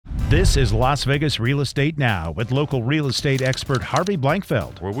This is Las Vegas Real Estate Now with local real estate expert Harvey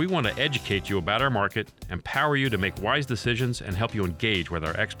Blankfeld. Where we want to educate you about our market, empower you to make wise decisions, and help you engage with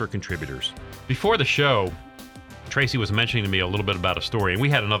our expert contributors. Before the show, Tracy was mentioning to me a little bit about a story, and we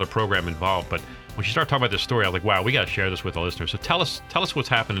had another program involved, but when she started talking about this story, I was like, wow, we got to share this with the listeners. So tell us what's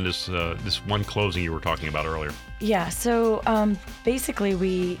happened in this one closing you were talking about earlier. Yeah, so basically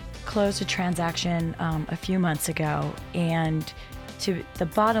we closed a transaction a few months ago, and to the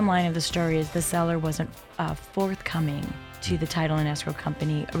bottom line of the story is the seller wasn't forthcoming to the title and escrow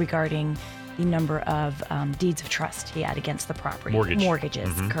company regarding the number of deeds of trust he had against the property. Mortgages,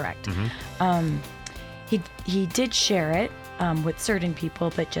 correct. He did share it with certain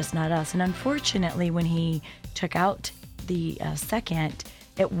people, but just not us. And unfortunately, when he took out the second,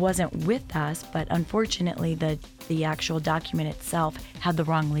 it wasn't with us, but unfortunately, the actual document itself had the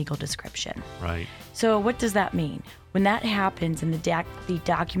wrong legal description. Right. So what does that mean? When that happens and the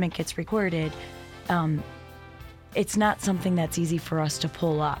document gets recorded, it's not something that's easy for us to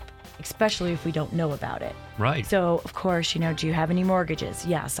pull up, especially if we don't know about it. Right. So, of course, do you have any mortgages?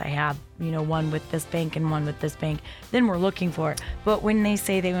 Yes, I have, one with this bank and one with this bank. Then we're looking for it. But when they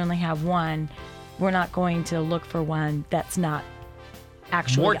say they only have one, we're not going to look for one that's not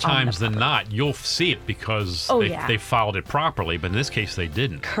actually more times than not, you'll see it because they filed it properly, but in this case, they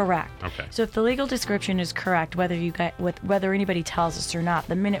didn't. Correct. Okay. So if the legal description is correct, whether anybody tells us or not,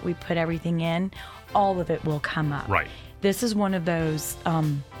 the minute we put everything in, all of it will come up. Right. This is one of those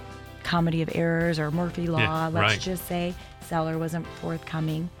comedy of errors or Murphy Law. Let's just say seller wasn't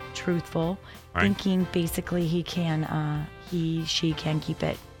forthcoming, truthful, thinking basically she can keep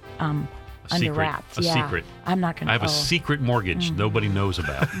it under wraps. A secret. I'm not going to. I have a secret mortgage nobody knows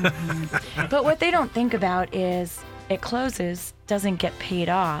about. But what they don't think about is it closes, doesn't get paid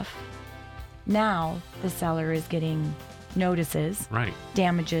off. Now the seller is getting notices. Right.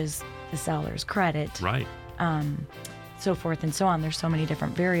 Damages the seller's credit. Right. So forth and so on. There's so many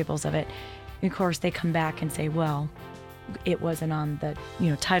different variables of it. And of course, they come back and say, well, it wasn't on the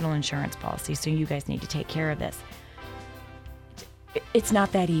title insurance policy, so you guys need to take care of this. It's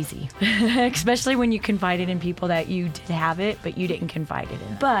not that easy, especially when you confided in people that you did have it, but you didn't confide it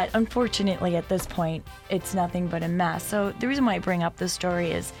in. But unfortunately, at this point, it's nothing but a mess. So the reason why I bring up this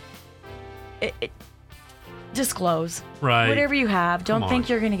story is disclose. Right. Whatever you have. Don't think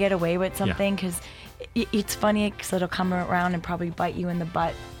you're going to get away with something because it's funny because it'll come around and probably bite you in the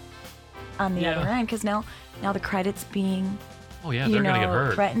butt on the other end because now the credit's being... Oh yeah, they're going to get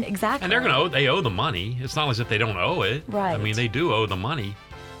hurt. Threatened. Exactly. And they owe the money. It's not as if they don't owe it. Right. I mean, they do owe the money.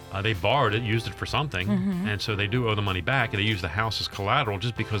 They borrowed it, used it for something, and so they do owe the money back. And they use the house as collateral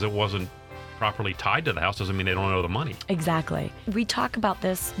just because it wasn't properly tied to the house doesn't mean they don't owe the money. Exactly. We talk about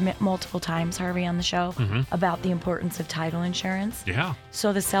this multiple times, Harvey, on the show about the importance of title insurance. Yeah.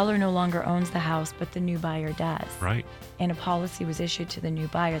 So the seller no longer owns the house, but the new buyer does. Right. And a policy was issued to the new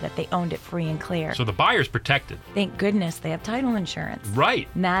buyer that they owned it free and clear. So the buyer's protected. Thank goodness they have title insurance. Right.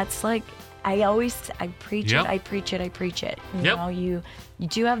 And that's like, I preach it. You know, you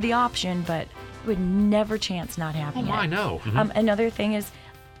do have the option, but it would never chance not having it. Oh, I know. Another thing is,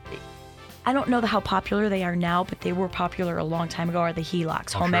 I don't know how popular they are now, but they were popular a long time ago, are the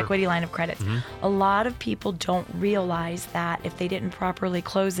HELOCs, home equity line of credits. A lot of people don't realize that if they didn't properly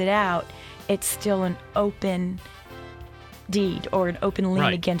close it out, it's still an open deed or an open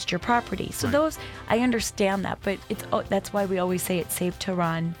lien against your property. So those, I understand that, but that's why we always say it's safe to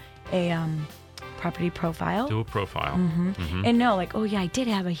run a property profile. Do a profile. And know, like, oh yeah, I did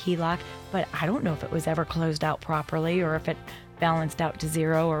have a HELOC, but I don't know if it was ever closed out properly or if it balanced out to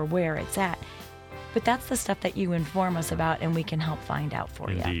zero or where it's at. But that's the stuff that you inform us about and we can help find out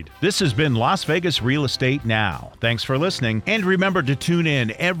for you. Indeed. This has been Las Vegas Real Estate Now. Thanks for listening. And remember to tune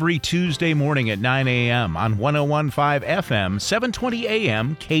in every Tuesday morning at 9 a.m. on 101.5 FM, 720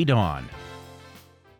 a.m. KDAWN.